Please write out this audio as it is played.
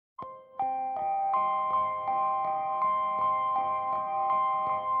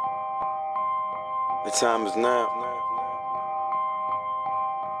The time is now.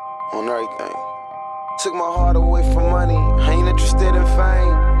 On everything. Took my heart away from money. I ain't interested in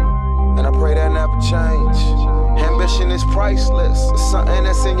fame. And I pray that never change. Ambition is priceless. It's something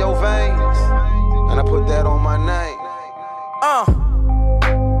that's in your veins. And I put that on my name.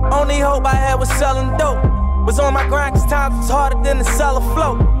 Only hope I had was selling dope. Was on my grind cause times was harder than to sell a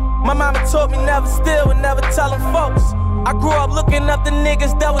float. My mama taught me never steal and never tellin' folks. I grew up looking up the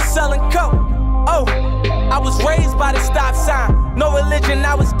niggas that was selling coke. Oh, I was raised by the stop sign. No religion,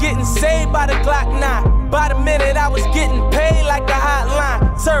 I was getting saved by the Glock 9. By the minute I was getting paid like a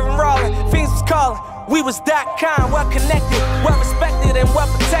hotline. Serving rolling, fiends was calling. We was that kind, well connected, well respected and well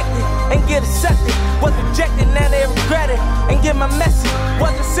protected. And get accepted, was rejected, now they regret it. And get my message,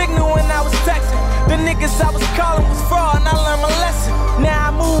 wasn't signal when I was texting. The niggas I was calling was fraud and I learned my lesson. Now I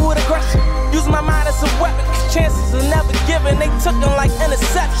move with aggression, use my mind as a weapon. Cause chances are never given, they took them like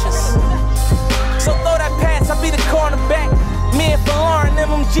interceptions. So throw that pass, I'll be the cornerback. Me and Lauren,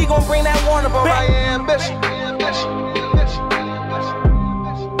 MMG gon' bring that Warner back. My ambition.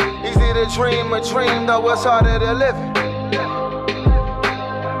 Easy to dream a dream, though it's harder to live it.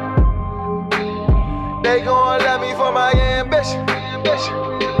 They gon' love me for my ambition.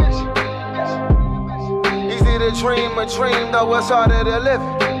 Easy to dream a dream, though it's harder to live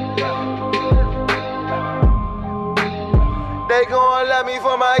it. They gon' love me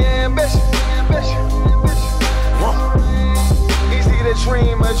for my ambition. Easy to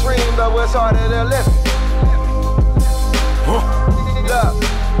dream a dream, though it's harder to live it. Look,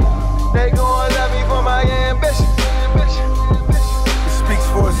 they gon' love me for my ambition. It speaks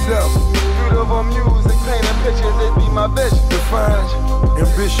for itself. Beautiful music, painting pictures, it be my vision. Define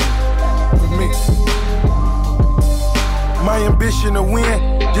ambition for me. My ambition to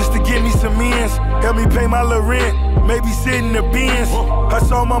win, just to get me some ends. Help me pay my little rent, maybe sit in the bins. I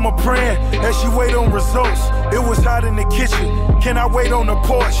saw mama praying as she wait on results. It was hot in the kitchen, can I wait on the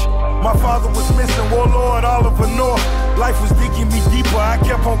porch? My father was missing, Warlord Oliver North. Life was digging me deeper, I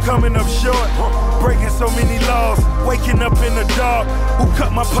kept on coming up short. Breaking so many laws, waking up in the dark. Who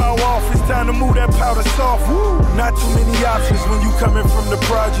cut my power off? It's time to move that powder soft. Not too many options when you coming from the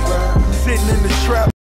projects. Sitting in the trap.